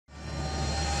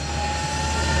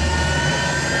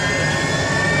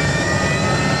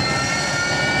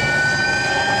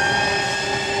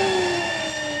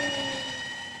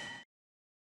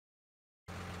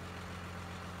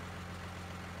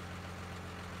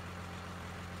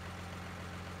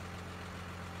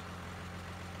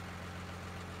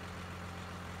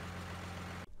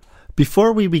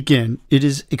Before we begin, it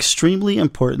is extremely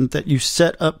important that you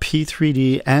set up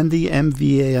P3D and the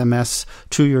MVAMS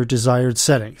to your desired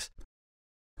settings.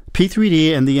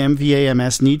 P3D and the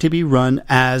MVAMS need to be run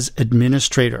as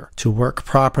administrator to work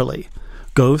properly.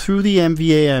 Go through the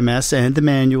MVAMS and the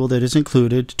manual that is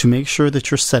included to make sure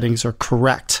that your settings are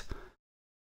correct.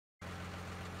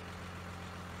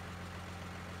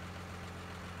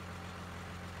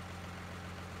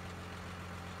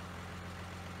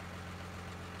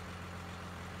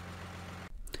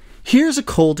 Here's a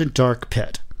cold and dark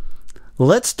pit.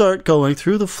 Let's start going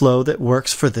through the flow that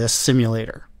works for this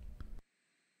simulator.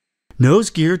 Nose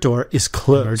gear door is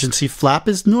closed. Emergency flap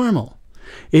is normal.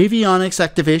 Avionics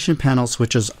activation panel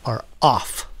switches are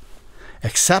off,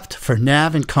 except for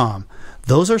nav and comm.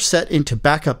 Those are set into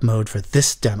backup mode for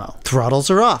this demo. Throttles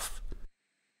are off.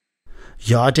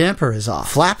 Yaw damper is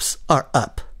off. Flaps are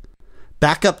up.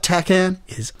 Backup TACAN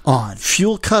is on.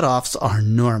 Fuel cutoffs are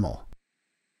normal.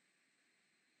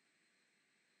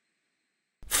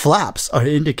 Flaps are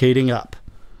indicating up.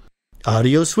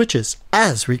 Audio switches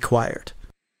as required.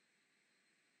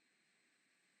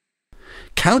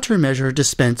 Countermeasure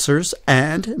dispensers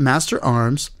and master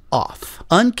arms off.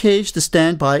 Uncage the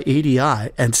standby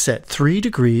ADI and set 3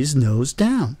 degrees nose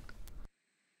down.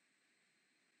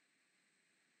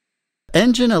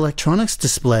 Engine electronics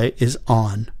display is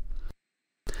on.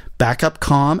 Backup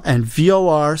comm and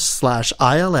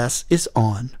VOR/ILS is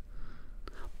on.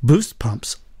 Boost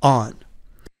pumps on.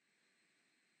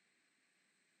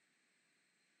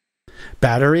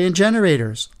 Battery and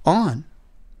generators on.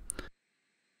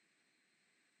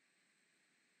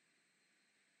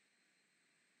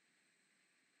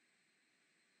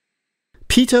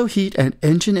 Pitot heat and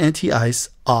engine anti-ice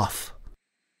off.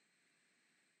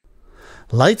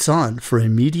 Lights on for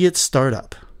immediate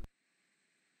startup.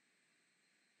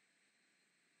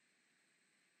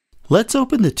 Let's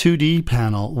open the 2D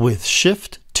panel with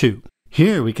Shift 2.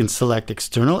 Here we can select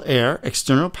external air,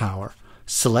 external power,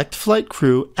 select flight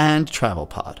crew, and travel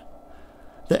pod.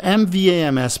 The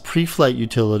MVAMS pre-flight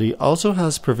utility also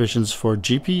has provisions for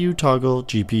GPU toggle,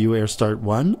 GPU air start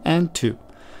 1 and 2.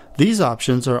 These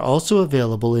options are also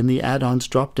available in the add-ons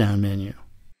drop-down menu.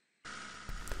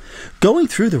 Going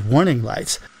through the warning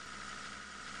lights,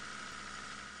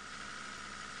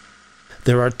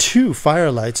 there are 2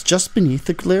 fire lights just beneath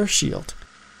the glare shield.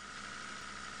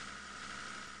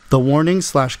 The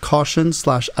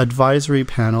warning/caution/advisory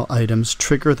panel items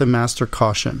trigger the master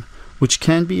caution, which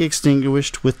can be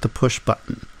extinguished with the push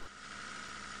button.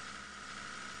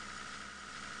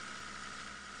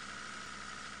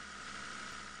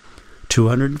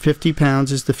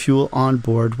 £250 is the fuel on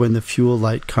board when the fuel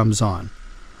light comes on.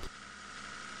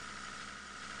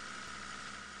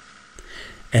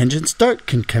 Engine start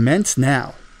can commence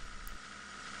now.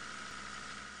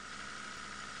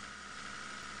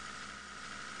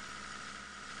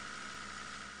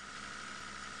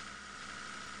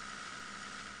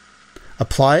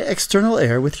 Apply external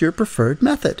air with your preferred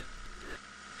method.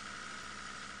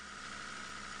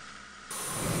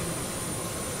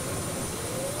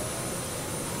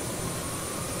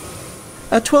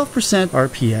 At 12%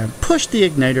 RPM, push the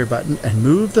igniter button and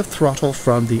move the throttle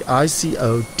from the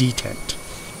ICO detent.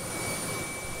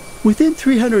 Within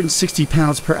 360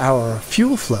 pounds per hour of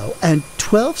fuel flow and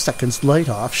 12 seconds light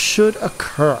off should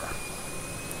occur.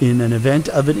 In an event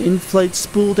of an in-flight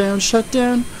spool-down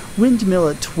shutdown, windmill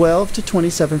at 12 to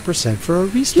 27% for a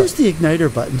restart. Use the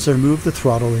igniter buttons or move the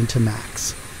throttle into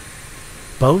max.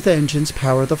 Both engines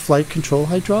power the flight control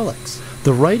hydraulics.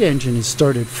 The right engine is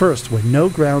started first when no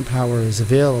ground power is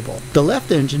available. The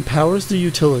left engine powers the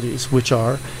utilities, which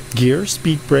are gear,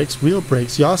 speed brakes, wheel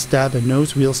brakes, yaw stab, and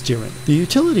nose wheel steering. The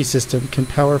utility system can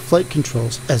power flight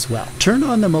controls as well. Turn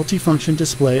on the multifunction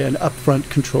display and upfront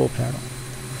control panel.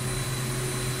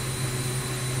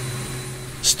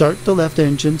 Start the left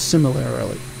engine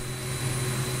similarly.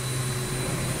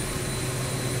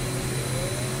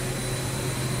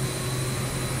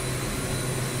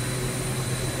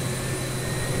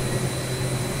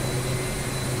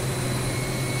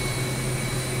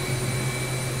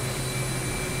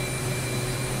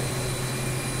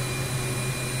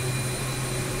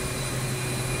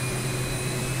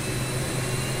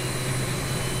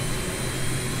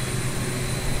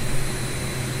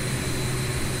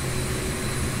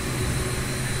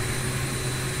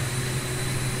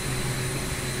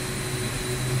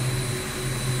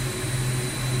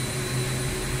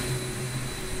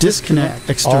 Disconnect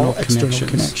external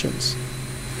connections.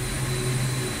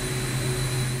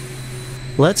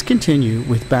 Let's continue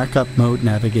with backup mode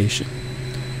navigation.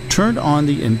 Turn on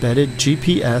the embedded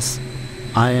GPS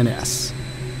INS.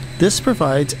 This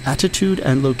provides attitude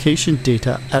and location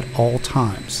data at all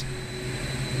times.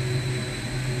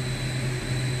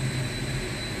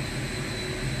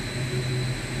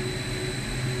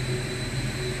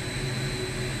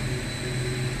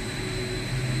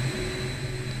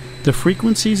 The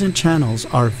frequencies and channels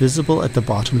are visible at the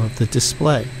bottom of the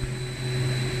display.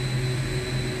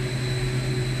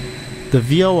 The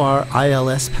VOR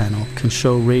ILS panel can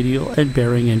show radial and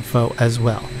bearing info as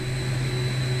well.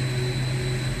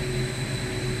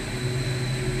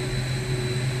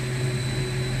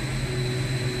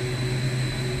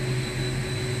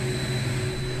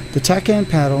 The TACAN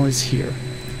panel is here.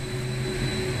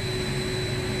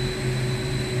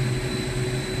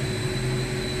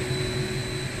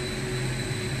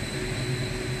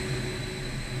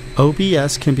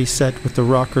 OBS can be set with the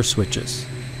rocker switches.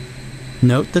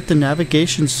 Note that the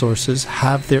navigation sources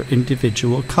have their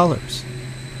individual colors.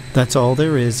 That's all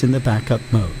there is in the backup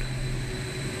mode.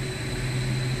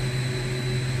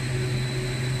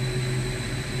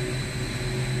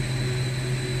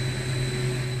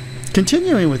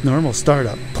 Continuing with normal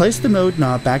startup, place the mode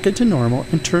knob back into normal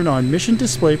and turn on Mission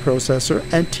Display Processor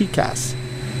and TCAS.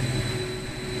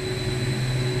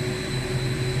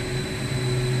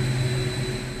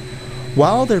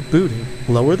 While they're booting,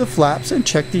 lower the flaps and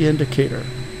check the indicator.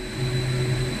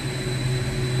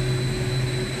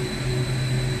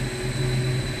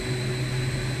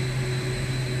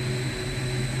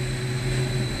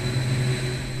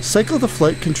 Cycle the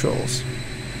flight controls.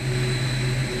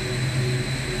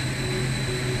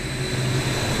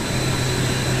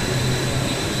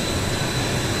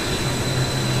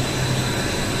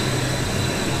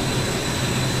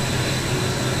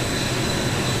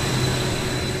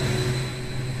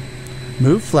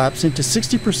 Move flaps into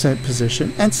 60%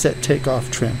 position and set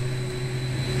takeoff trim.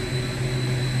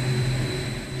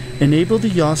 Enable the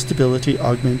yaw stability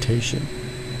augmentation.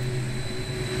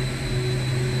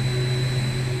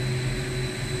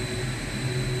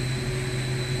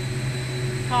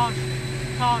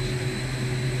 Caution.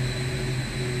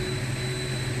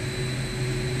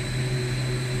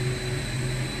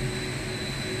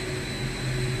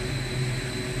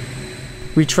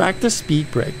 Retract the speed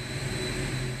brake.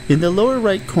 In the lower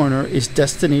right corner is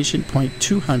destination point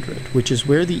 200, which is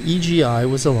where the EGI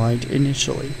was aligned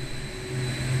initially.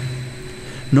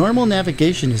 Normal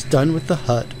navigation is done with the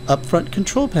HUD, upfront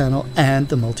control panel, and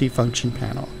the multifunction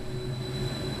panel.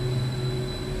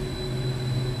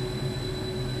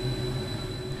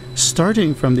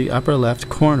 Starting from the upper left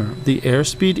corner, the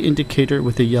airspeed indicator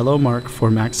with a yellow mark for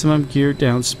maximum gear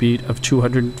down speed of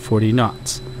 240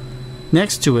 knots.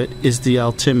 Next to it is the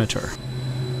altimeter.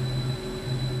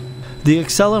 The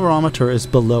accelerometer is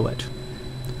below it.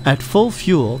 At full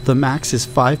fuel, the max is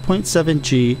 5.7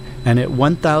 G, and at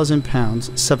 1,000 pounds,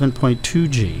 7.2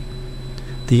 G.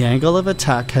 The angle of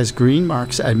attack has green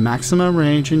marks at maximum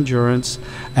range endurance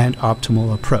and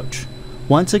optimal approach.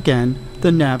 Once again,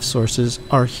 the nav sources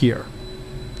are here.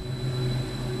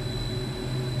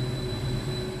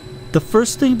 The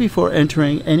first thing before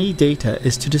entering any data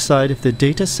is to decide if the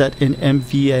data set in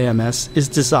MVAMS is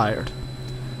desired.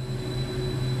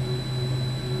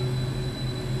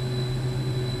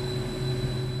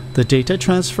 The data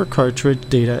transfer cartridge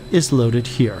data is loaded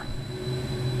here.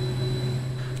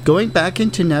 Going back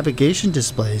into navigation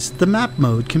displays, the map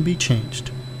mode can be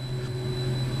changed.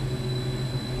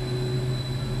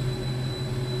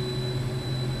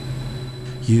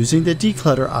 Using the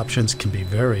declutter options can be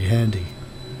very handy.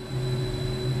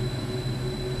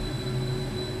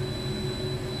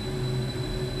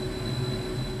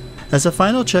 As a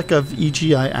final check of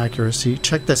EGI accuracy,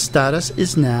 check that status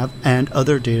is nav and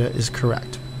other data is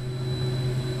correct.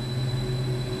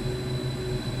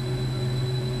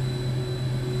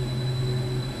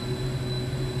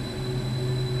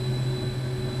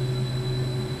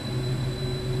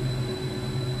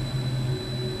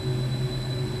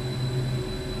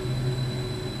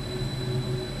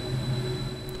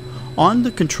 On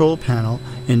the control panel,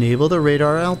 enable the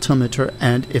radar altimeter,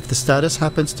 and if the status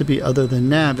happens to be other than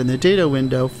nav in the data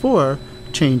window 4,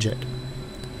 change it.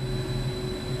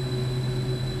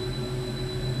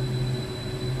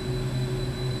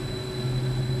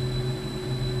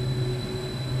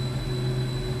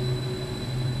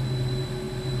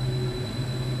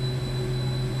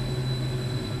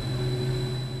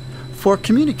 For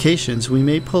communications, we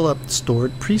may pull up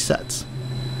stored presets.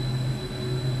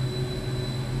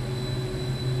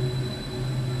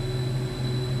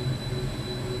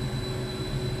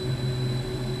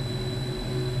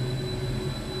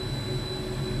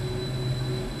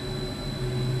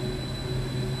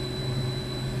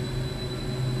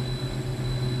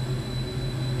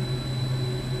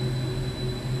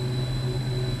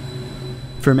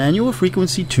 For manual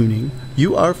frequency tuning,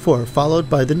 UR4 followed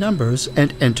by the numbers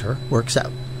and enter works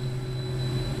out.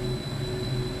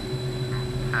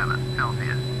 7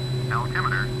 Celsius.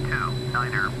 Altimeter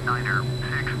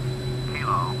 2996.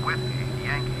 Kilo Whiskey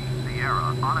Yankee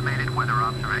Sierra Automated Weather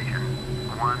Observation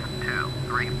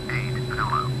 1238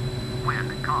 Zulu.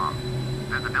 Wind calm.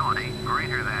 Visibility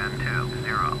greater than 20.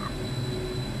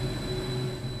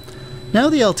 Now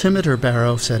the altimeter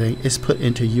baro setting is put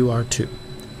into UR2.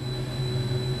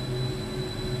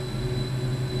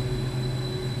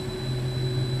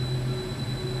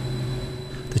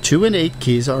 The 2 and 8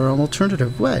 keys are an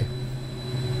alternative way.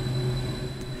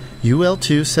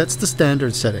 UL2 sets the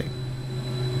standard setting.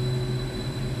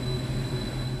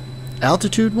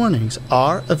 Altitude warnings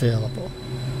are available.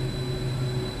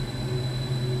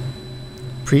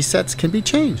 Presets can be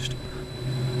changed.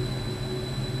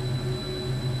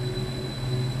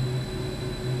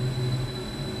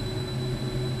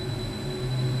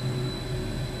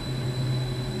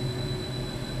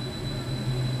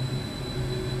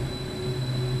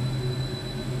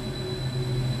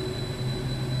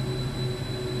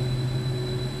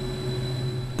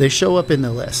 They show up in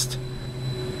the list.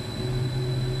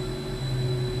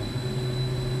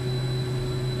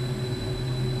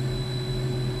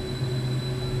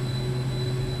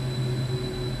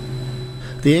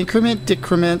 The increment,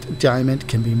 decrement diamond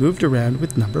can be moved around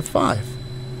with number 5.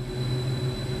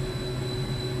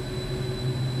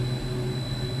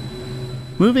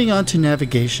 Moving on to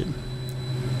navigation.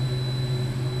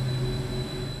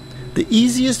 The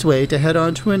easiest way to head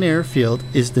onto an airfield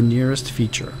is the nearest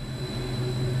feature.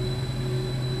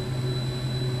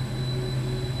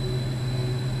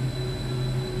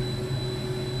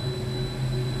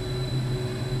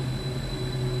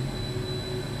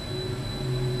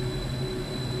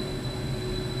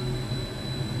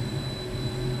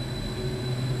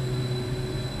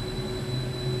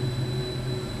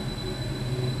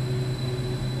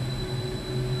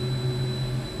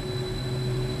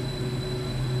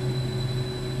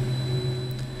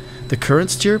 The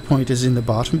current steer point is in the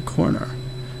bottom corner.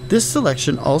 This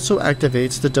selection also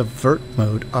activates the divert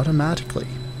mode automatically.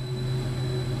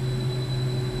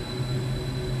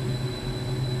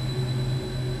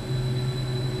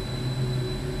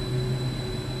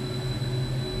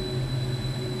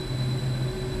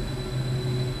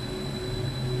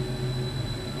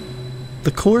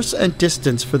 The course and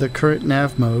distance for the current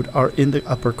nav mode are in the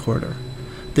upper corner.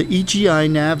 The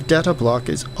EGI nav data block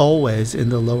is always in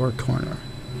the lower corner.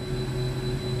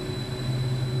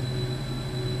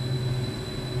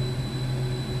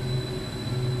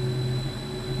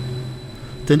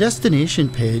 The destination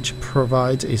page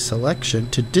provides a selection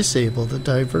to disable the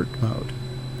divert mode.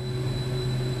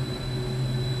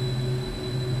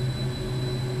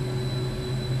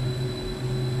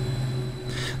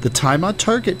 The time on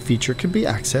target feature can be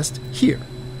accessed here.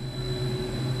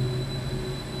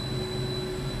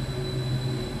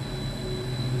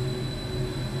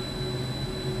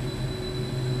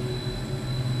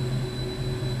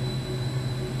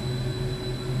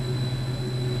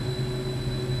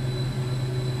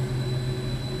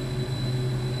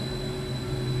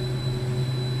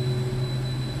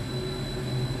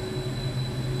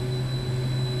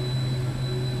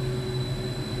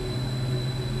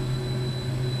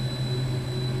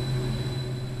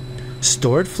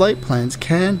 Stored flight plans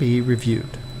can be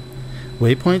reviewed.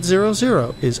 Waypoint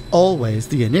 00 is always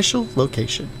the initial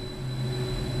location.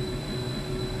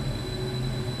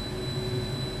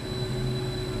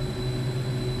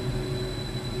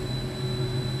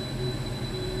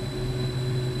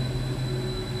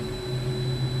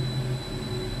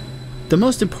 The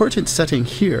most important setting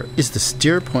here is the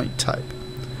steer point type.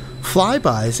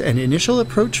 Flybys and initial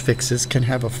approach fixes can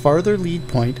have a farther lead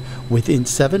point within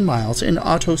 7 miles in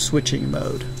auto switching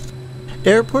mode.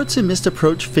 Airports and missed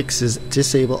approach fixes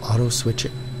disable auto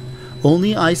switching.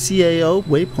 Only ICAO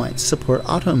waypoints support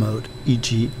auto mode,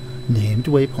 e.g. named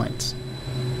waypoints.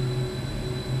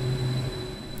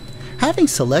 Having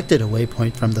selected a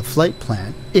waypoint from the flight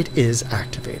plan, it is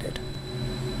activated.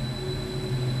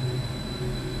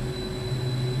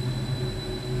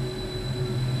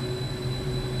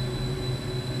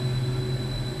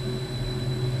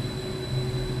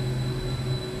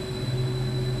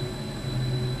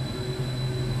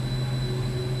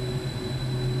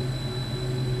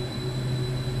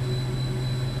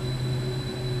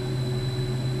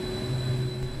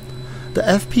 The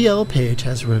FPL page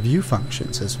has review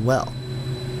functions as well.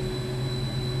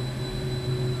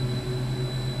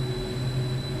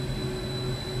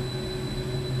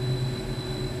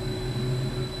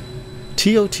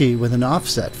 TOT with an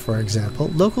offset, for example,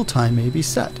 local time may be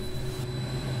set.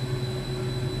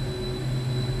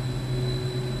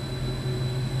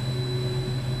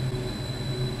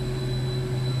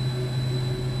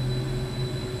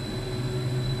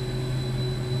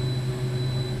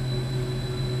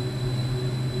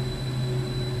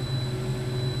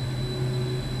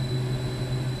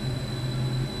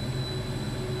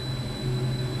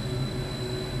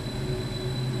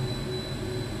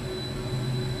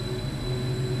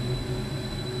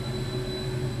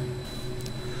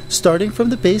 Starting from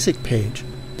the basic page,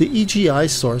 the EGI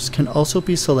source can also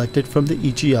be selected from the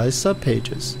EGI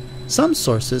subpages. Some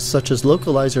sources, such as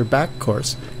Localizer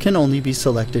Backcourse, can only be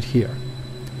selected here.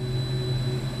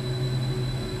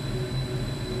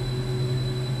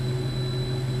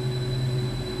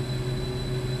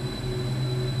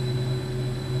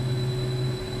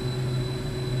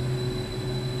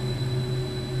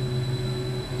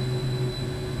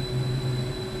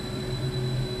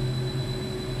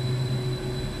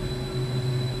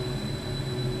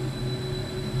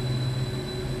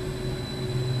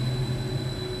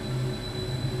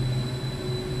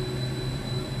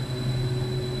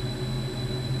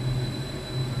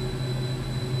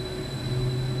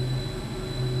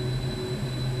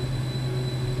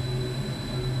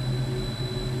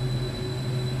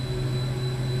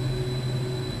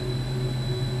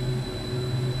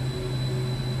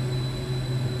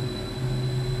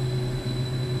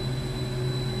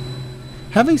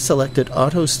 Having selected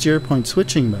Auto Steer Point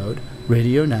Switching Mode,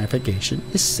 radio navigation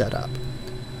is set up.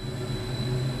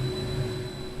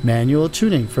 Manual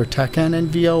tuning for TACAN and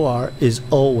VOR is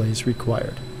always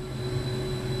required.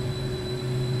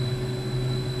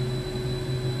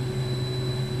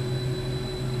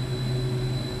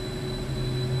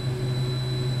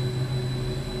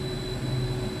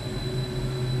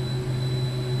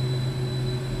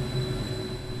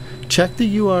 Check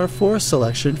the UR4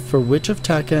 selection for which of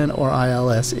TACAN or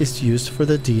ILS is used for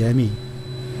the DME.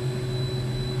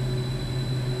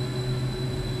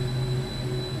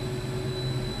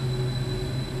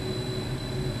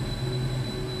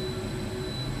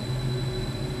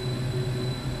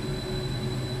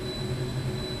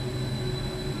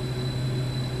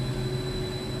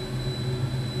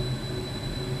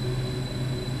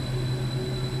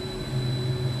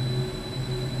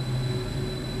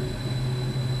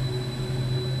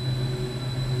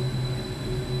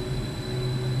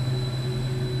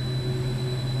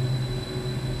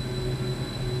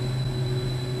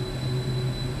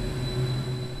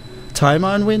 Time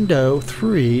on window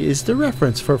 3 is the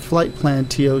reference for flight plan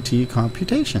TOT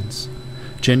computations,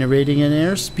 generating an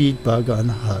airspeed bug on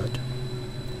the HUD.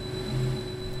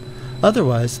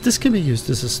 Otherwise, this can be used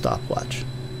as a stopwatch.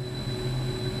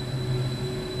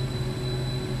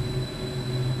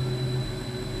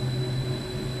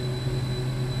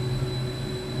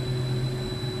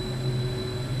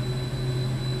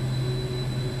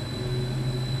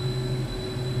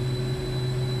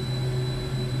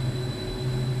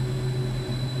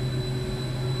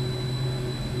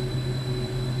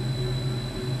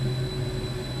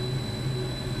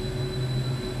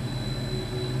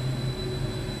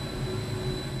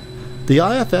 The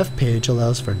IFF page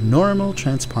allows for normal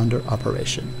transponder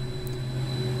operation.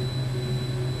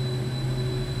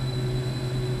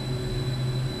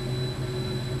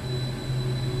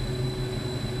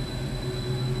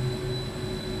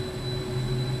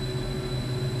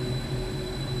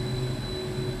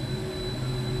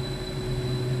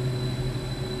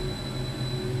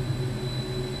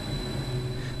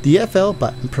 The FL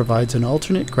button provides an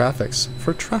alternate graphics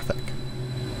for traffic.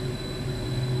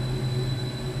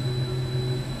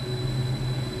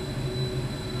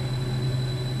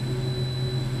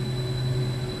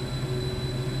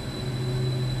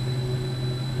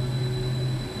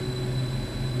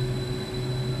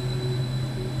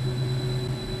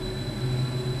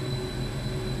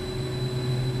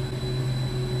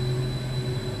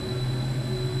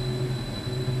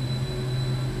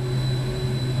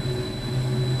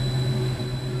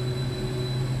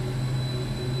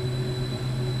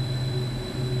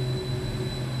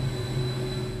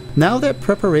 Now that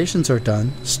preparations are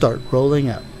done, start rolling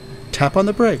out. Tap on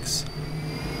the brakes.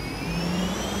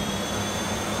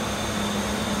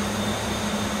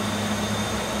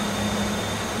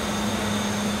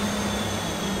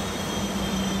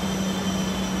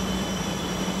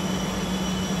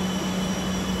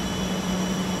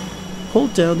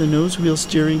 Hold down the nose wheel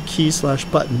steering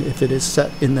key/button if it is set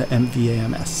in the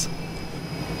MVAMS.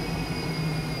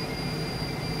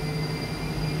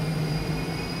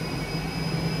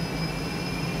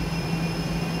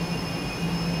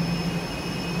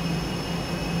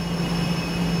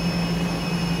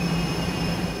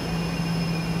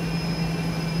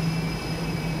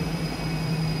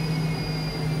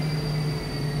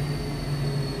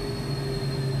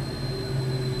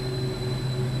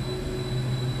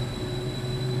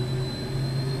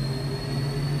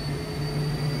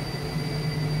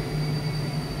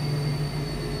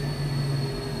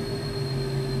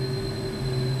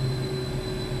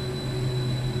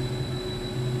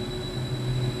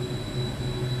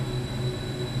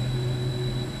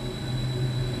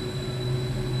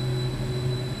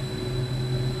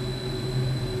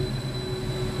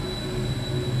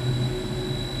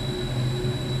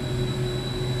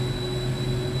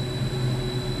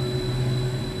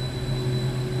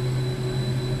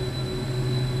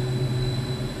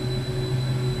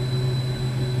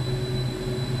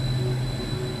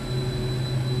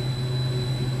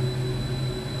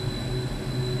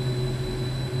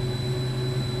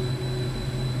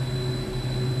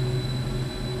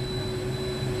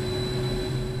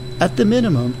 At the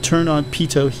minimum, turn on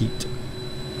pitot heat.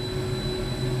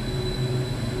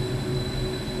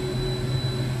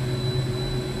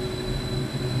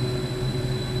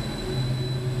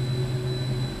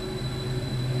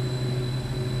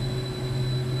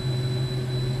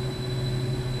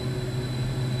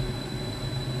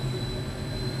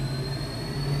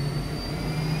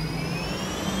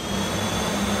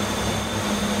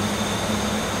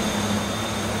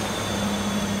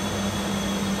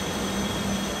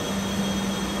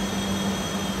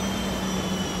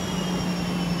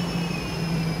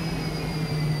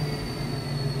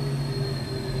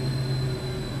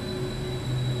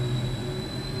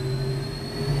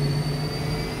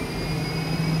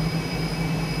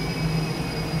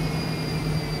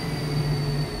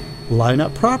 Line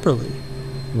up properly.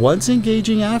 Once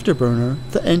engaging afterburner,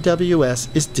 the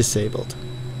NWS is disabled.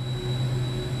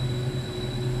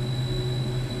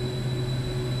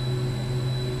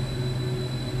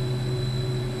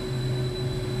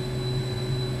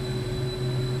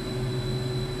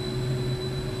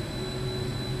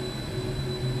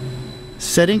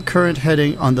 Setting current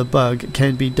heading on the bug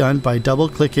can be done by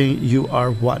double-clicking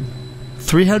UR1.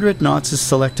 300 knots is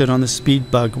selected on the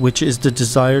speed bug, which is the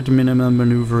desired minimum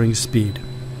maneuvering speed.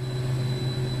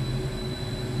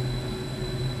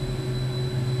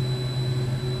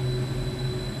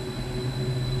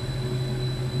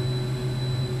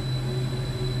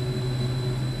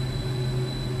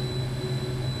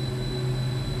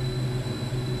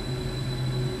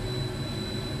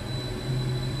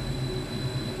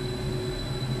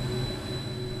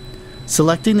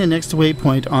 Selecting the next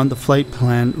waypoint on the flight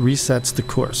plan resets the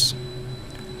course.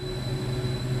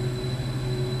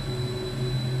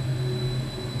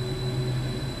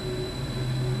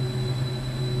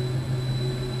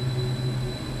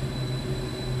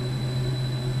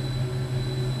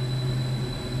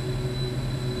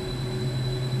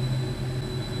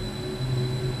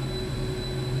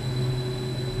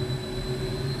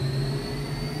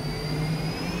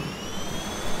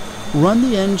 Run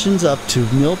the engines up to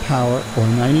mil power or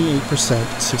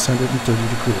 98%,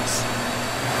 630 degrees.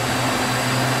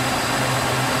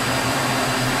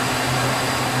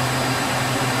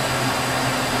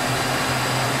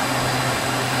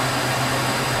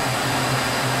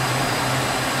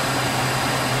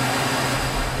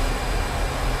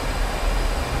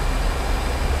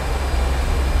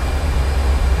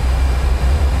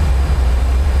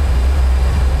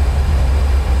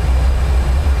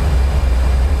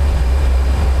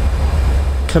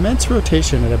 Commence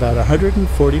rotation at about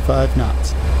 145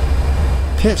 knots.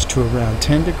 Pitch to around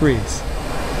 10 degrees.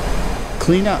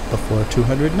 Clean up before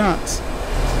 200 knots.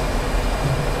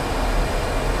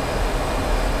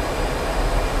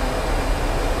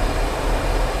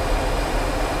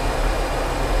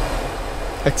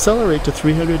 Accelerate to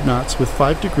 300 knots with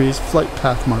 5 degrees flight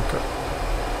path marker.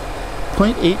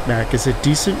 0.8 Mach is a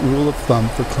decent rule of thumb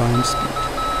for climb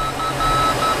speed.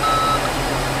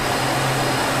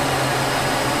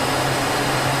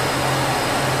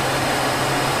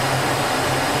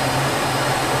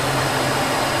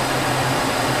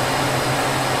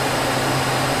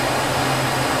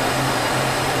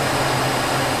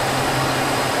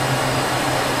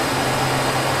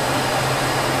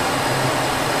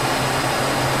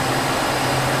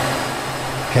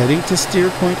 Heading to steer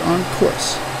point on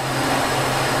course.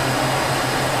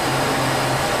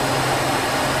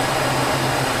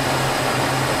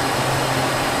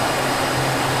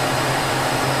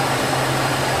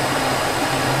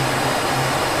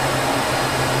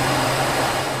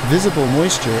 Visible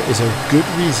moisture is a good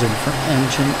reason for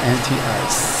engine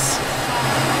anti-ice.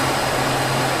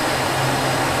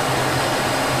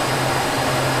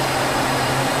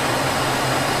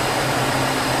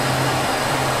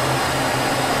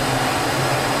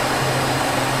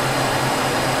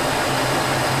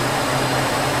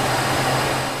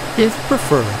 If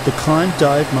preferred, the climb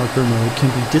dive marker mode can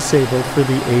be disabled for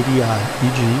the ADI,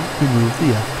 e.g. remove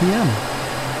the FPM.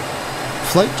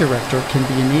 Flight director can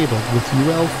be enabled with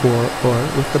UL4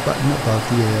 or with the button above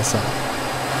the ASI.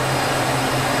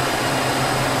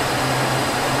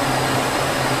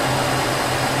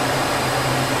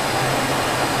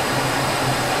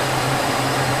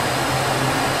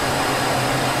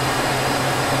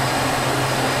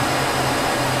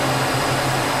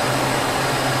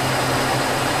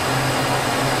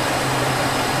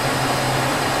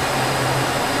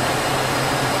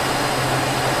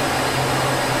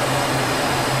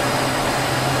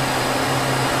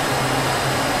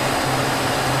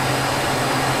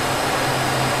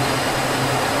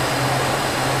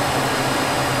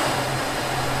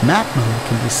 Map mode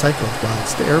can be cycled while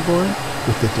it's airborne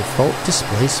with the default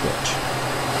display switch.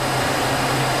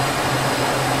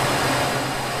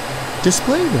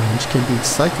 Display range can be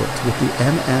cycled with the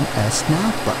MMS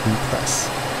Nav button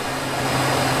press.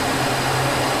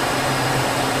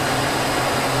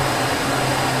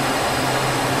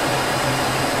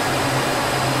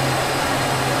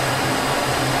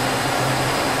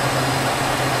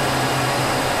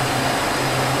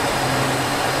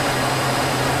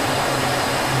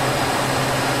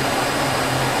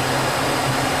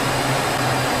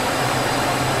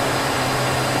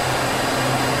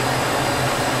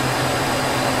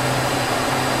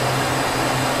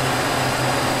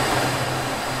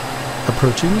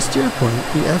 Approaching the steer point,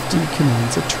 the FD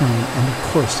commands a turn and the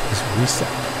course is reset.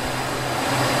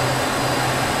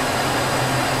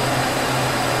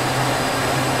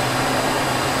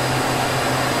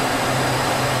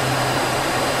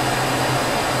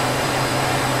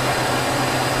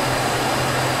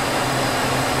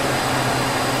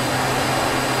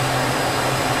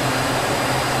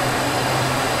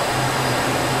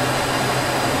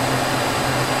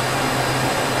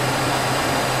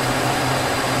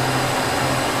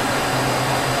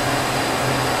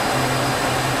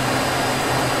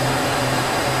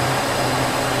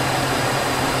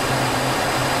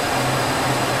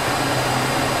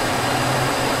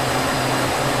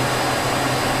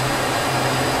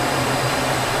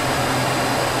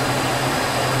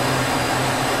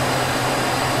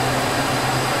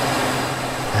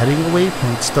 Adding a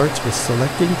waypoint starts with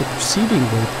selecting the preceding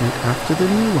waypoint after the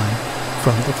new one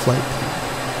from the flight plan.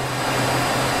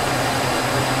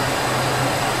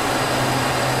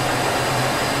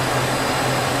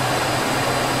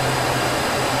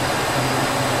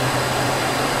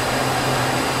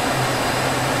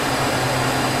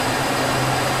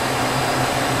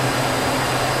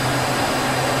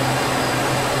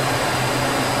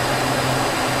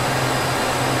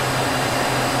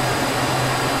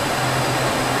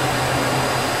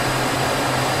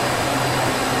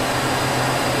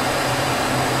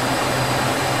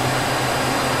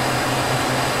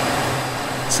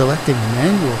 Selecting a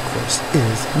manual course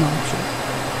is an option.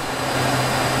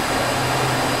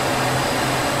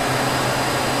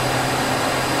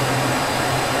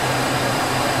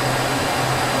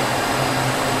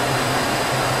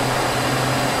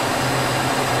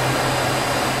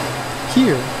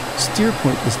 Here, steer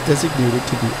point is designated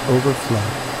to be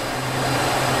overflow.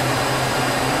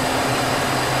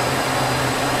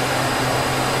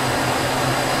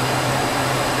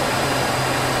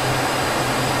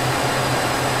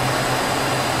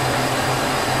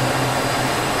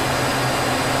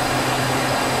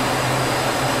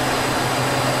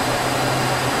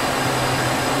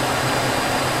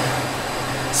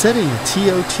 Setting a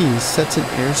TOT sets an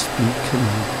airspeed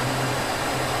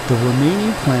command. The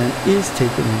remaining plan is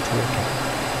taken into account.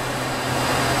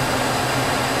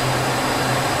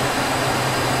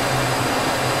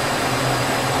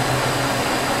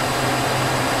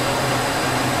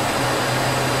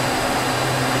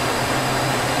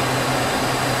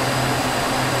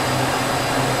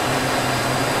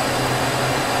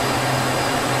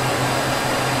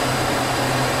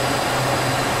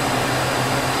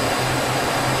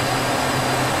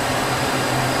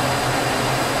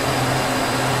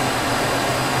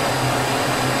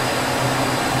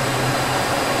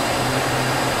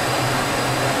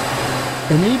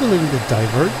 Enabling the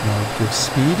divert mode gives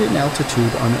speed and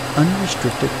altitude on an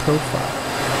unrestricted profile.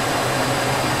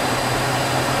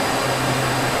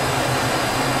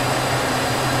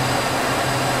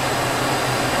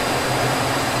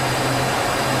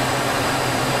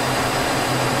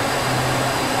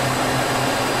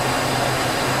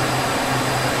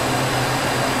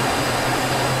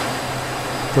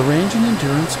 The range and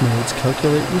endurance modes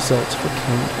calculate results for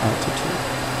current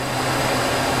altitude.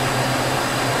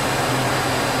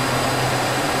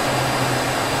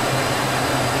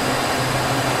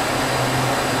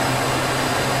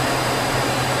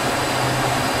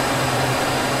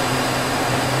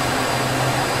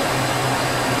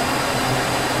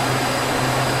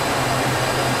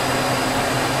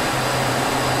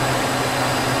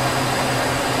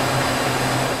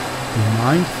 Be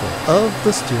mindful of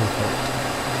the steer point.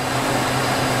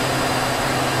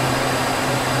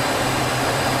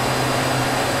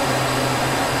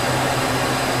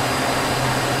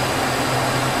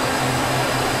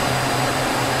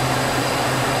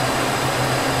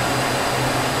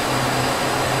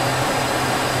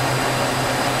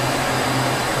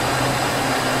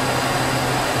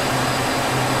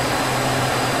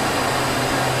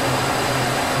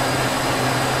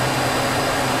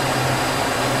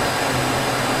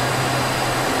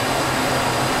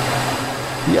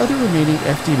 The other remaining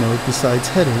FD mode besides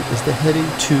heading is the heading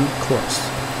to course.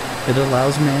 It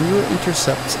allows manual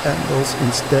intercepts angles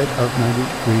instead of 90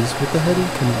 degrees with the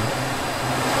heading command.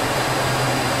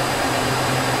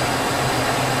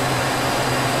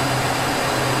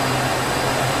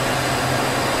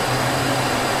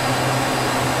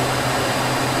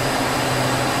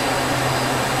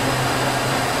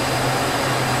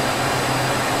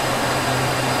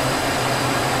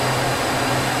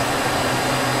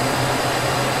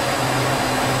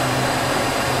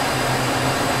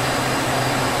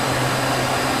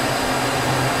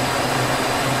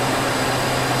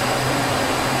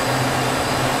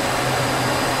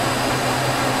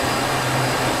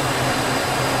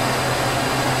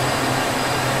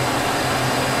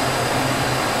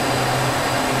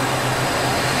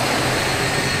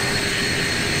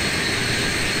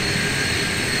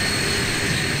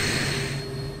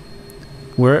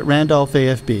 We're at Randolph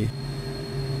AFB.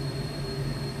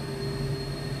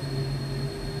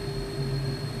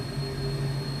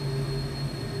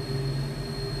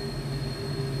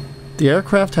 The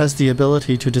aircraft has the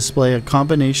ability to display a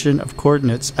combination of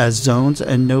coordinates as zones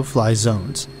and no-fly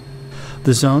zones.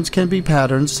 The zones can be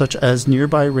patterns such as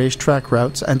nearby racetrack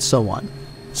routes and so on.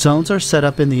 Zones are set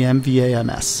up in the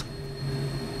MVAMS.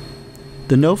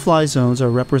 The no-fly zones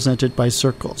are represented by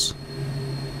circles.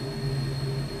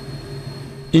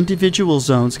 Individual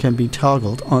zones can be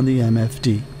toggled on the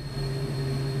MFD.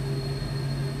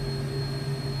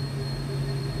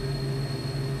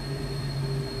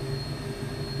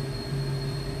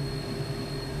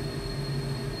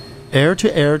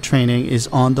 Air-to-air training is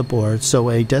on the board, so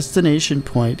a destination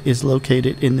point is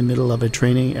located in the middle of a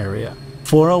training area.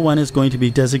 401 is going to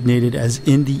be designated as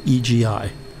in the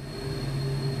EGI.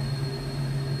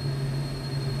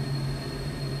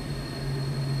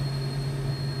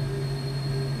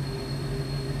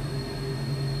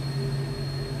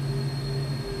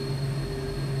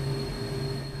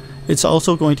 It's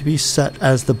also going to be set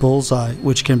as the bullseye,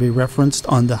 which can be referenced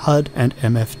on the HUD and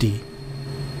MFD.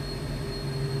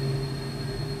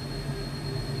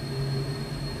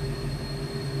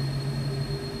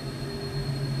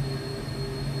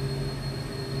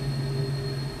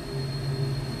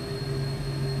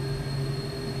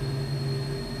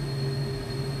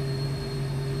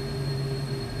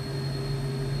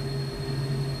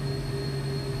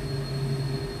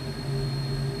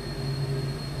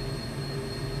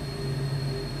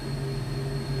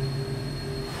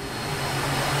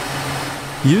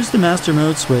 Use the master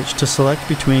mode switch to select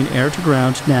between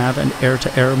air-to-ground, nav, and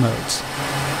air-to-air modes.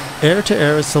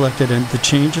 Air-to-air is selected and the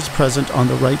change is present on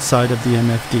the right side of the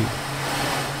MFD.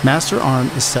 Master arm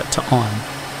is set to on.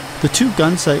 The two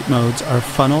gun sight modes are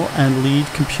funnel and lead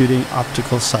computing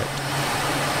optical sight.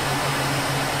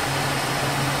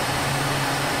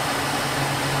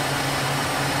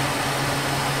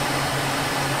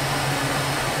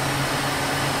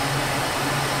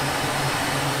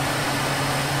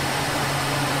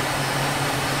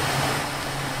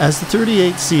 As the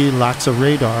 38C lacks a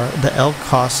radar, the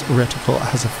LCOS reticle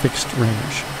has a fixed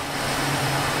range.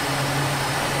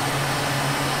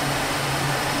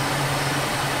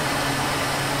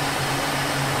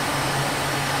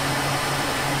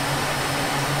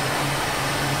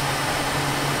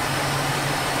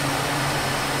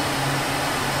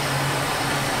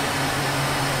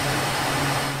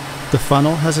 The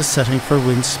funnel has a setting for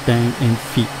wingspan in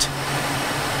feet.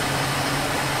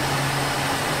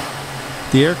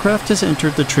 The aircraft has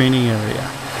entered the training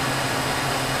area.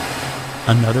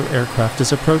 Another aircraft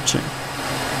is approaching.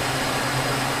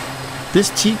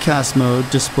 This TCAS mode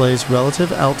displays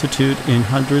relative altitude in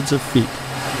hundreds of feet.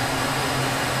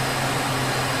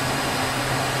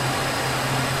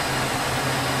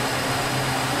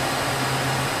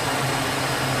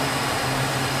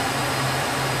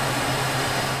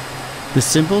 The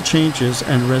symbol changes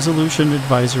and resolution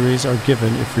advisories are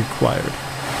given if required.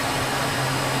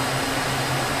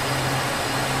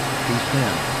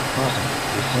 Descend, crossing,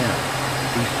 descend,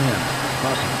 descend,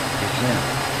 crossing, descend.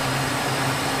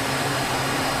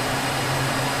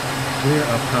 Clear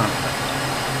of conflict.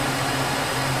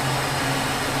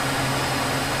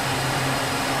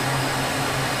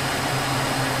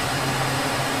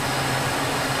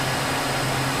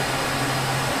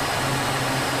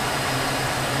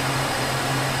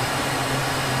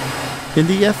 In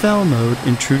the FL mode,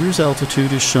 intruder's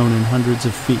altitude is shown in hundreds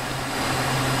of feet.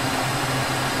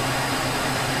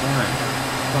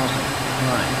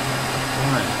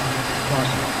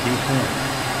 Descend,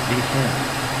 descend,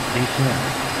 descend.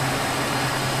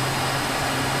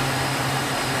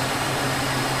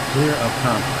 Clear of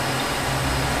conflict.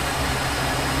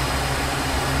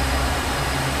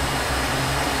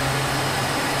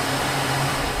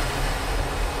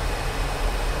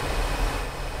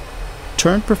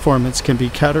 Turn performance can be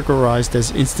categorized as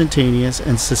instantaneous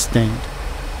and sustained.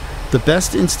 The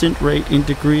best instant rate in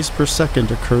degrees per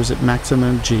second occurs at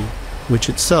maximum G, which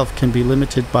itself can be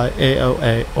limited by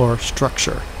AOA or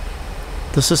structure.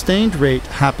 The sustained rate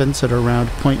happens at around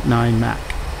 0.9 Mach.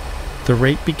 The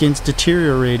rate begins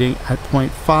deteriorating at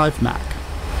 0.5 Mach.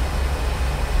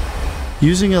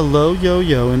 Using a low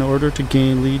yo-yo in order to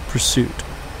gain lead pursuit.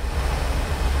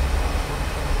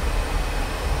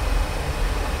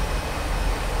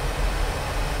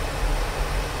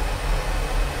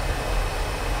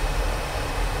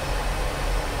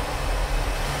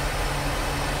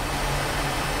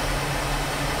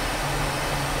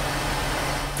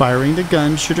 Firing the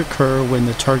gun should occur when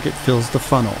the target fills the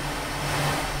funnel.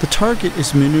 The target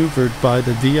is maneuvered by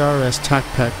the VRS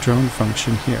TACPAC drone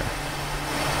function here.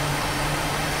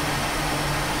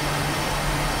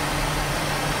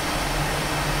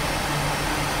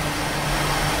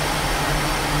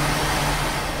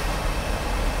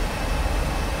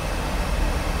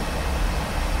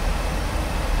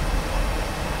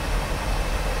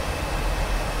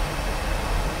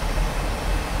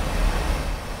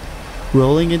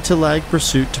 Rolling into lag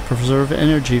pursuit to preserve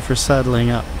energy for saddling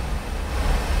up.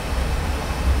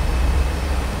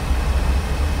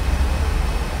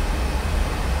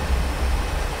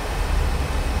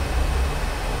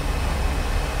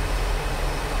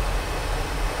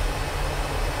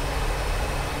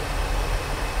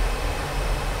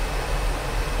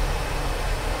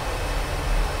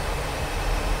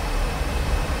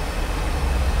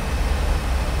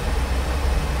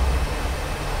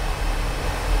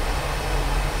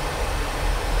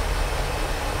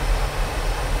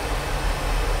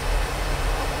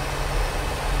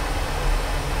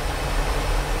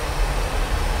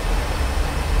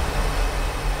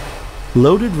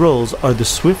 Loaded rolls are the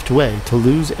swift way to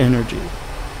lose energy.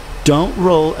 Don't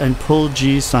roll and pull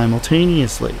G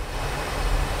simultaneously.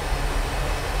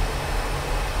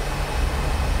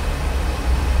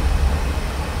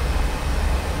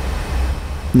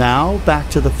 Now back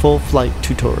to the full flight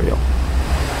tutorial.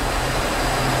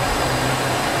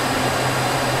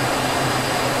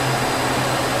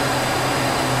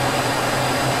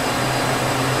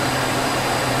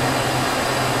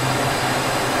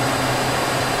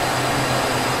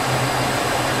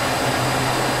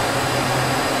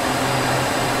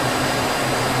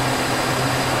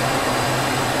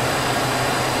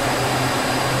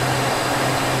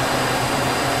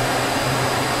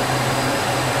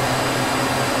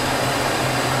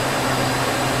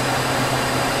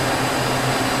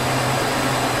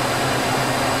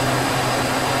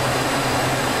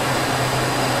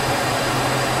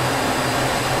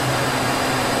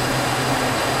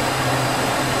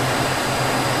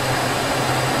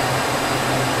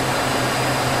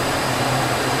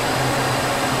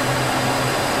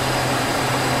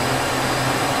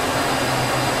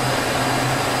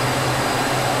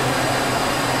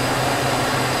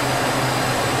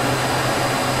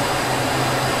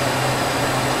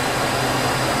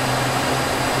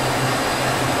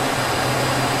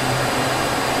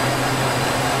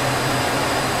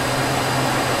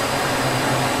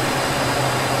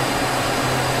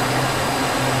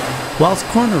 Whilst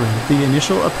cornering, the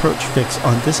initial approach fix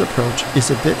on this approach is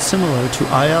a bit similar to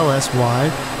ILSY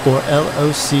or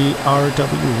LOC-RWY-19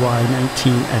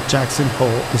 at Jackson Hole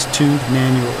is tuned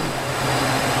manually.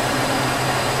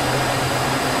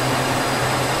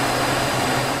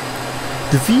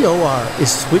 The VOR is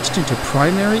switched into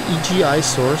primary EGI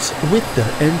source with the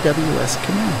NWS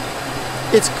command.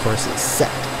 Its course is set.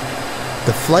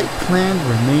 The flight plan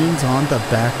remains on the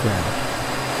background.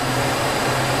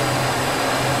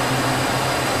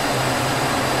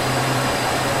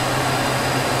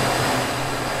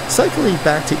 Cycling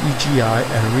back to EGI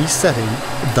and resetting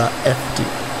the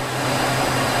FD.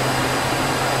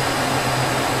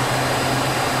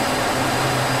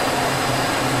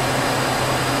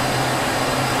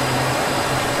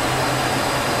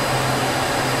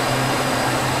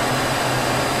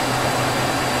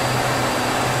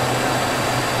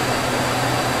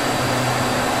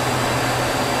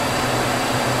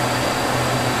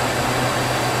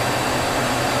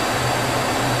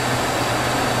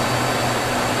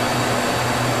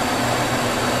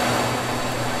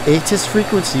 ATIS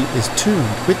frequency is tuned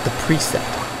with the preset.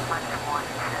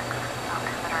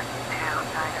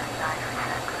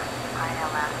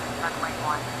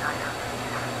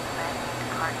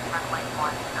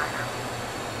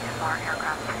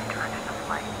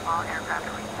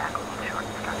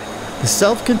 The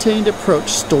self-contained approach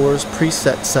stores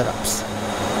preset setups.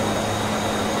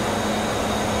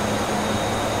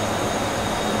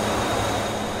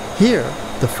 Here,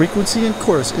 The frequency and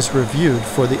course is reviewed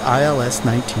for the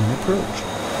ILS-19 approach.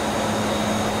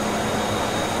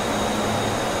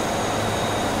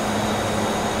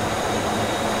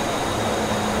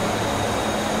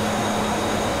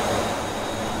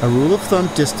 A rule of thumb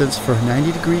distance for a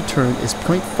 90-degree turn is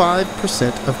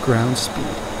 0.5% of ground speed.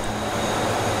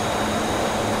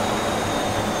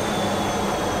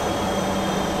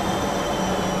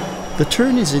 The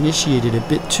turn is initiated a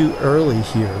bit too early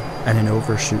here, and an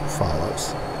overshoot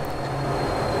follows.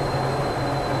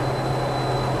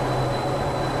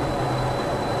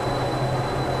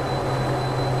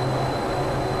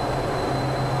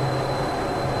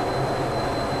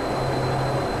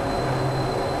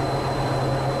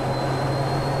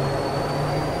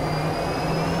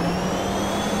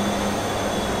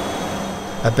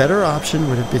 A better option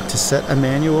would have been to set a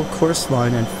manual course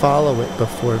line and follow it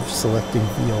before selecting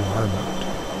VOR mode.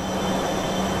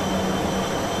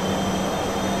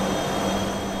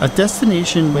 A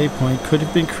destination waypoint could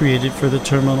have been created for the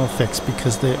terminal fix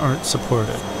because they aren't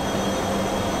supported.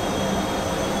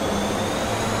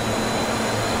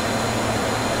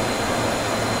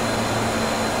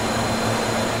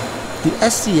 The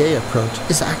SCA approach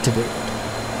is activated.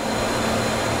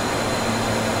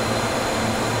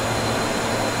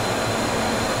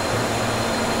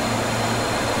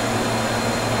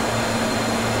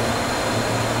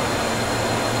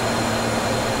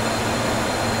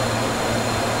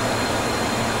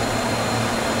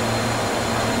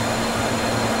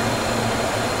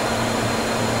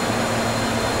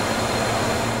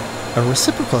 A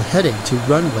reciprocal heading to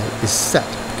runway is set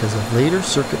because of later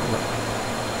circuit work.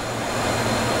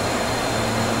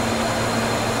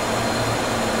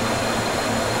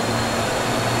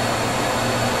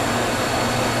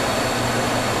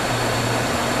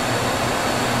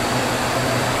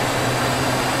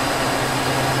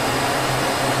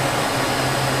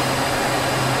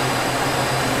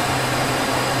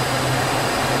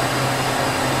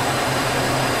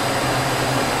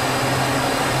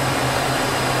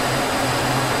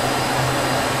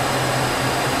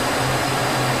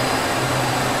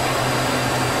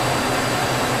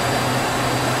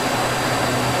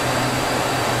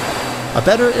 A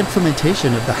better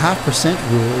implementation of the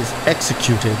 0.5% rule is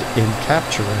executed in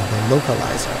capturing the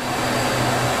localizer.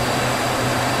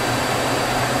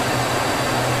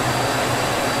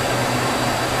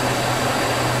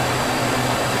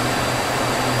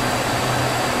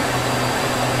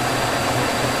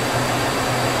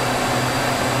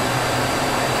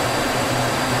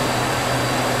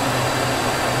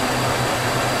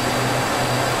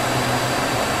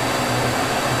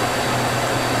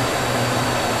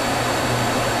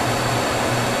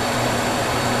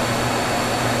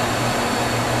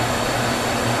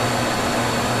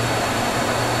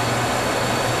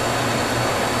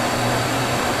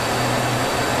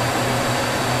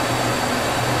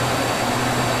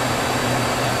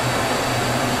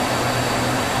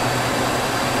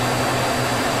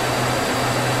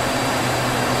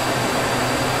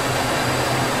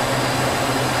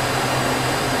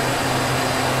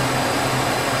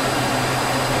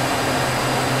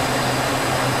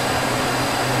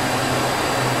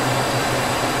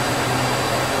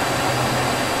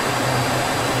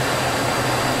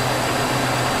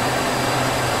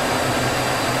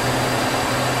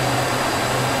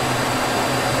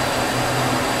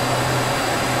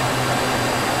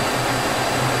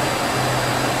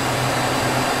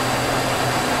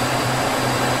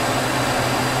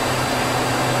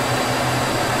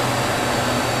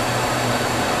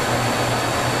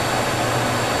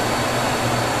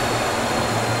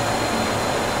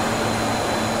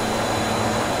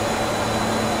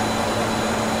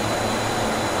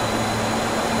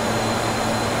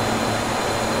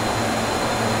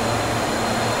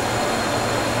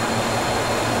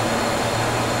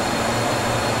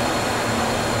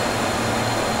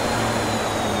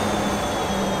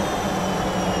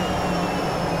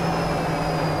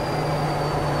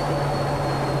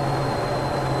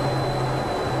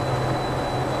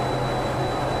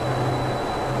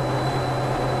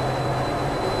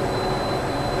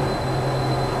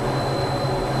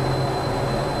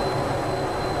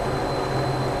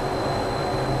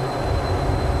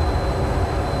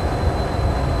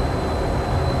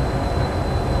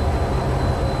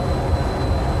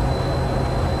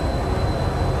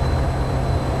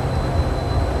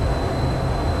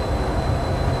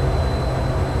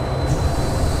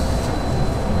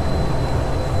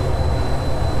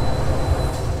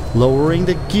 Lowering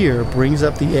the gear brings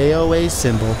up the AOA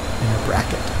symbol in a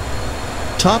bracket.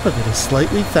 Top of it is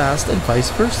slightly fast and vice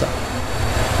versa.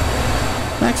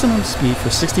 Maximum speed for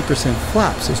 60%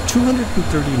 flaps is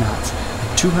 230 knots,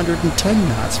 and 210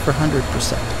 knots for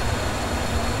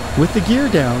 100%. With the gear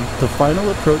down, the final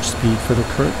approach speed for the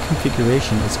current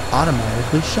configuration is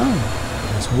automatically shown.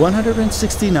 It's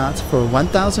 160 knots for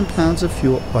 1,000 pounds of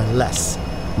fuel or less,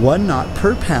 1 knot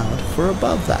per pound for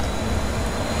above that.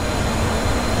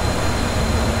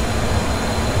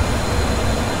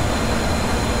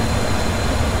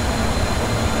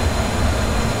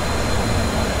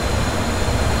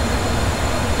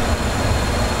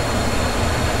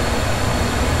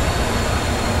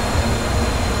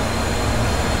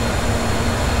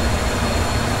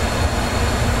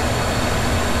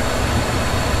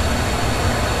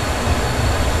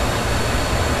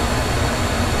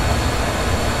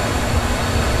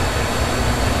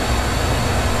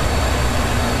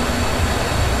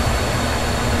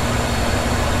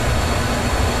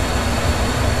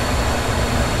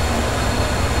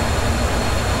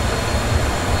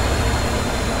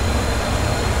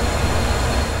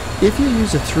 If you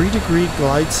use a 3-degree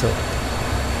glide slope,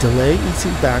 delay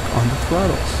easing back on the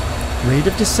throttles. Rate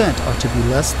of descent ought to be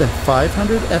less than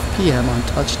 500 FPM on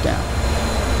touchdown.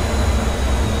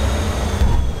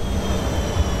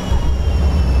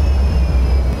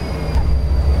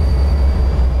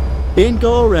 In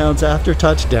go-arounds after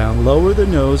touchdown, lower the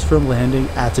nose from landing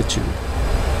attitude.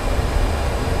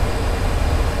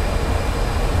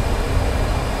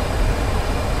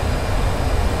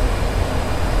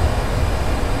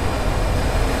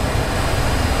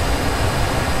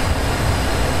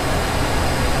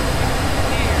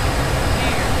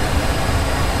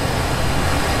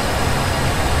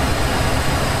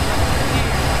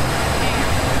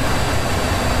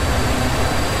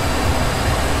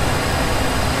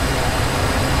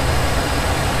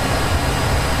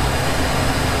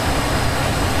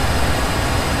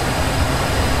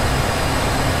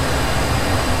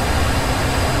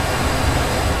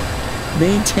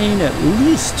 Maintain at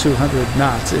least 200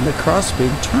 knots in the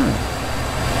crosswind turn.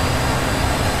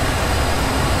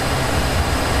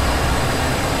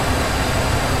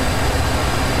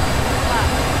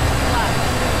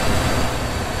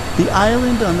 The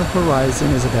island on the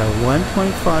horizon is about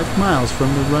 1.5 miles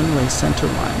from the runway center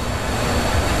line.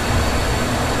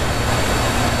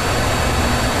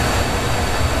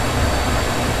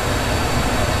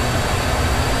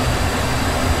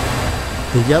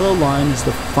 The yellow line is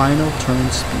the final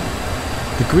turn speed.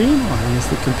 The green line is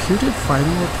the computed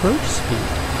final approach speed.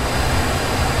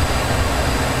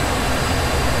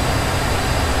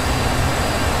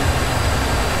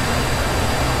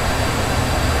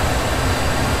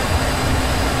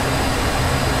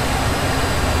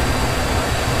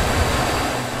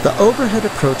 The overhead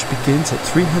approach begins at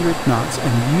 300 knots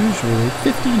and usually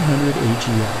 1500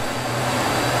 AGL.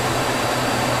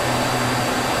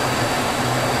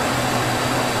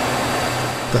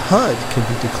 The HUD can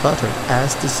be decluttered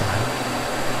as desired.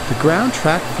 The ground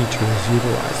track feature is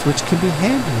utilized, which can be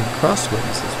handy in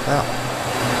crosswinds as well.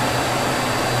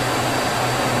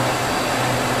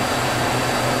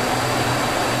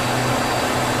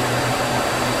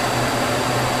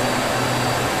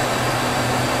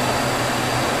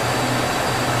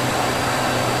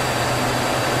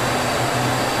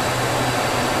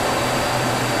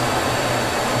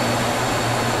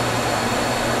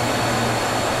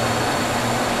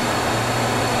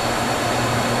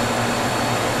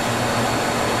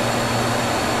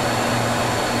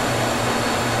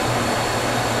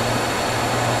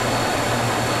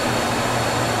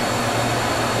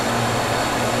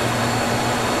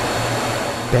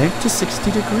 Bank to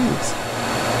 60 degrees.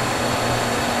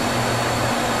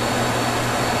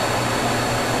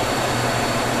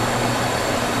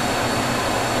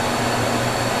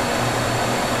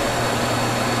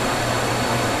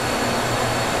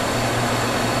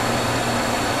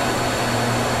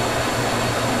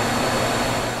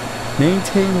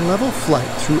 Maintain level flight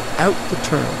throughout the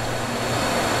turn.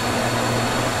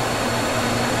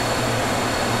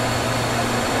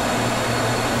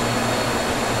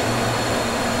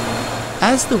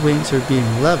 As the wings are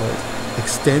being leveled,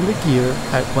 extend the gear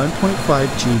at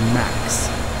 1.5 G max.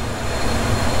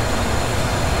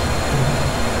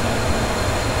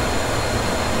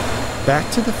 Back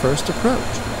to the first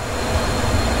approach.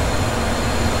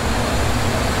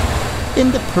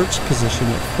 In the perch position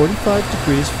at 45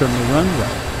 degrees from the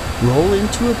runway, roll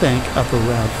into a bank of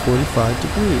around 45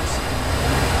 degrees.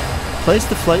 Place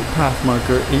the flight path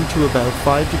marker into about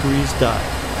 5 degrees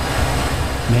dive.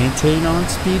 Maintain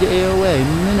on-speed AOA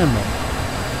minimum.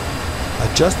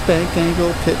 Adjust bank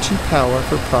angle, pitch, and power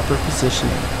for proper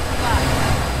positioning.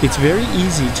 It's very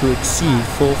easy to exceed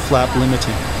full flap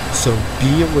limiting, so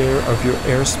be aware of your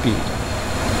airspeed.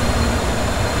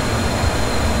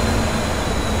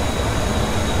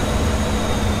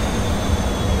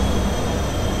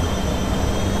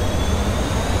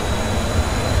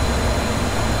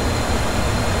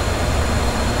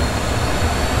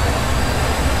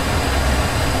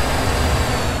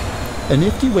 A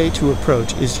nifty way to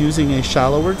approach is using a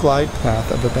shallower glide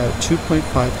path of about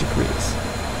 2.5 degrees.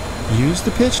 Use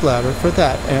the pitch ladder for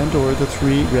that and/or the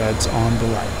 3 reds on the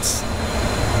lights.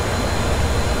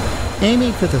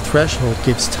 Aiming for the threshold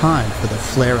gives time for the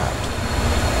flare-out.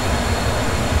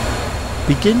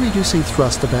 Begin reducing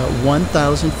thrust about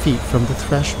 1,000 feet from the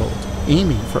threshold,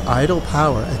 aiming for idle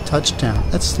power at touchdown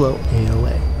at slow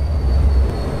AOA.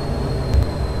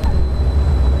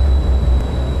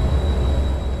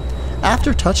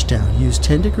 After touchdown, use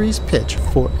 10 degrees pitch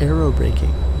for aero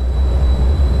braking.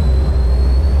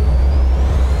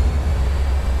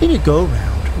 In a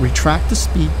go-round, retract the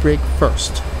speed brake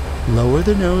first. Lower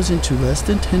the nose into less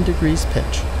than 10 degrees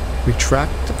pitch.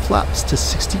 Retract the flaps to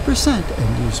 60%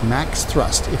 and use max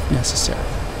thrust if necessary.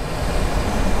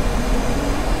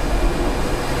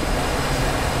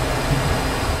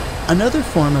 Another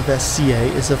form of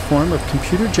SCA is a form of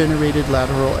computer-generated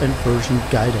lateral inversion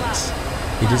guidance.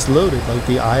 It is loaded like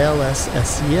the ILS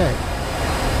SCA.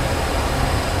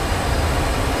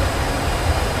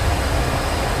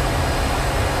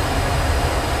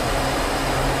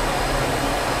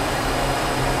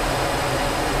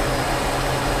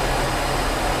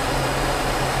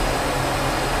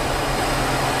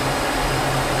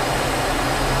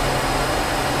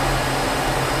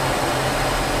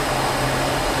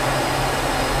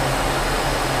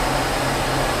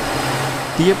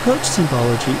 The approach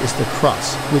symbology is the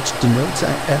cross, which denotes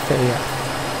an FAF.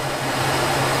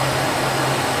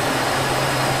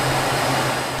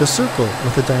 The circle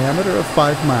with a diameter of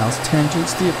 5 miles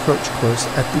tangents the approach course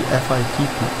at the FIP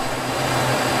point.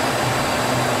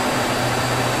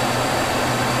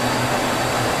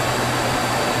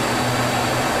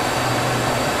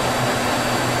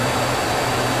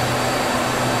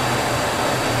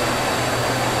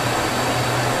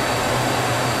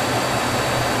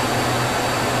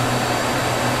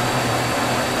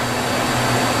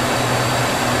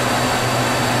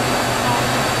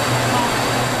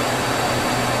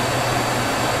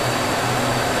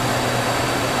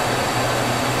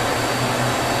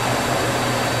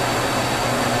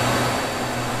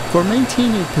 For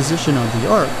maintaining position on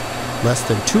the arc, less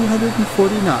than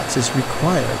 240 knots is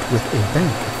required with a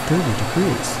bank of 30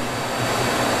 degrees.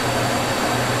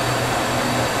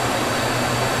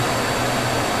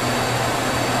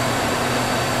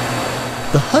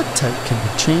 The HUD type can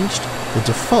be changed. The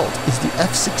default is the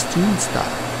F-16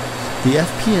 style. The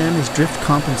FPM is drift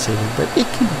compensated, but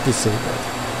it can be disabled.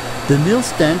 The MIL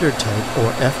standard type,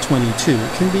 or F-22,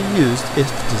 can be used if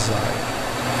desired.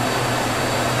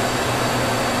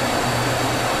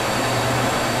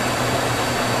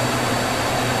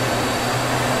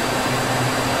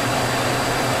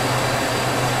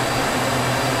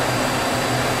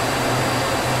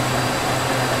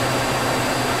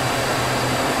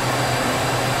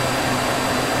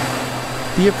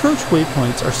 The approach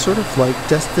waypoints are sort of like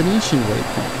destination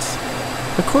waypoints.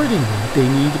 Accordingly, they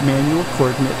need manual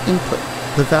coordinate input.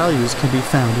 The values can be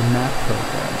found in map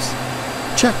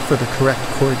programs. Check for the correct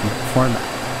coordinate format.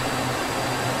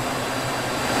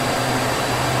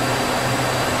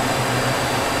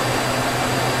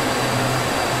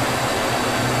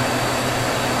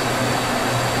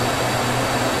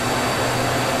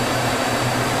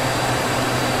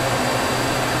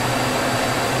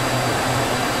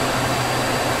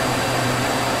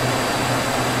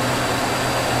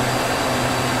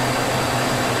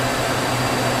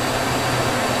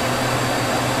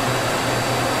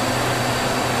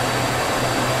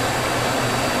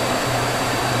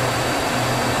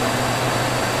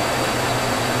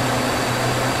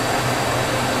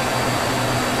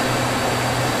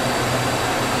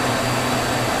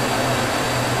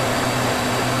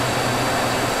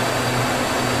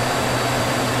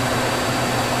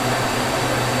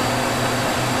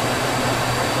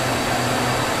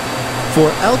 For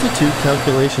altitude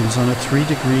calculations on a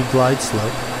 3-degree glide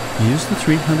slope, use the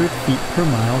 300 feet per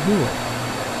mile rule.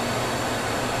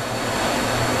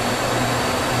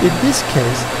 In this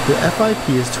case, the FIP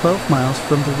is 12 miles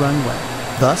from the runway,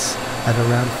 thus at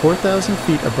around 4,000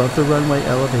 feet above the runway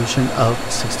elevation of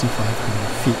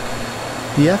 6,500 feet.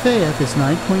 The FAF is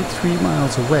 9.3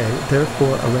 miles away,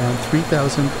 therefore around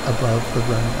 3,000 above the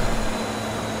runway.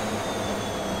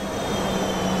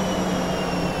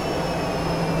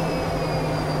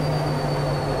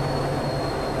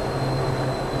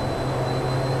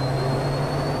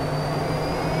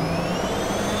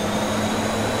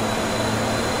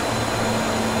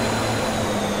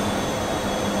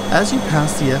 As you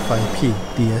pass the FIP,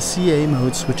 the SCA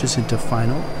mode switches into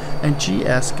final and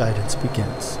GS guidance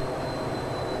begins.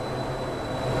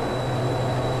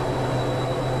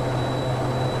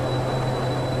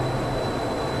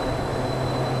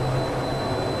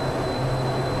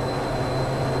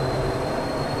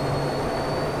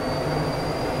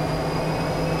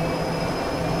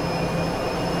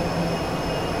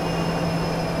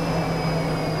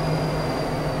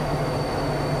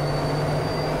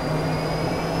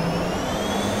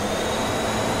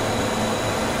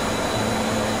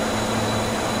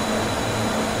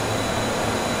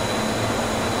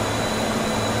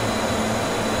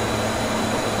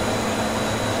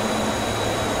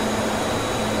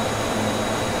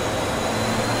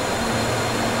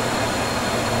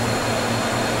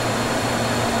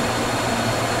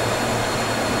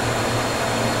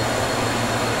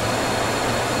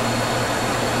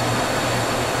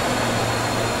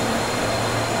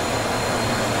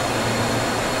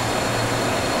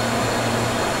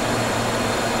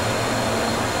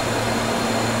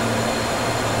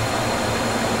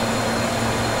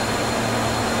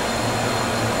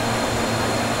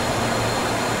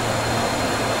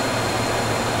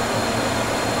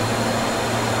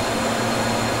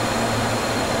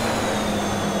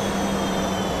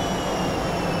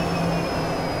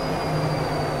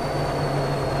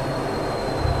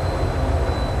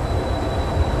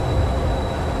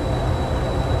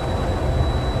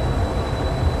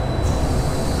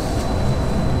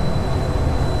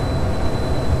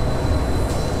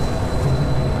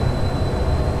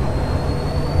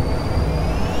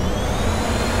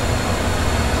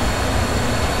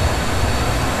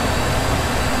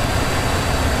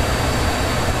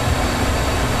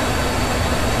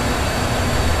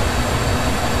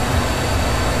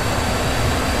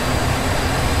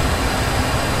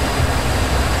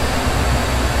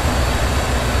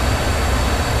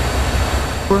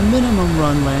 For a minimum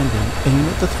run landing, aim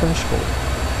at the threshold.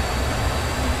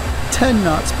 10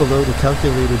 knots below the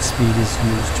calculated speed is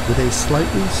used with a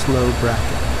slightly slow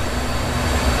bracket.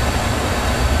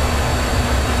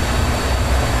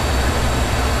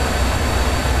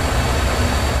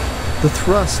 The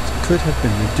thrust could have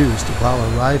been reduced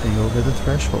while arriving over the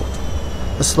threshold.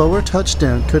 A slower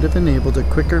touchdown could have enabled a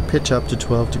quicker pitch up to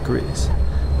 12 degrees.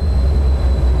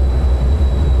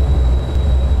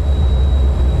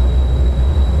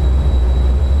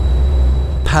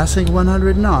 Passing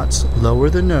 100 knots, lower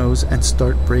the nose and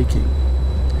start braking.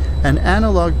 An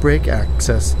analog brake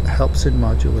access helps in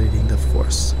modulating the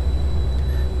force.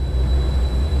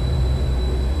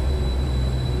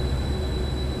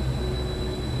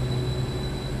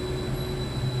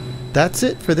 That's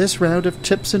it for this round of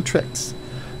tips and tricks.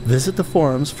 Visit the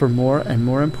forums for more and,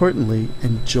 more importantly,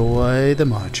 enjoy the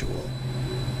module.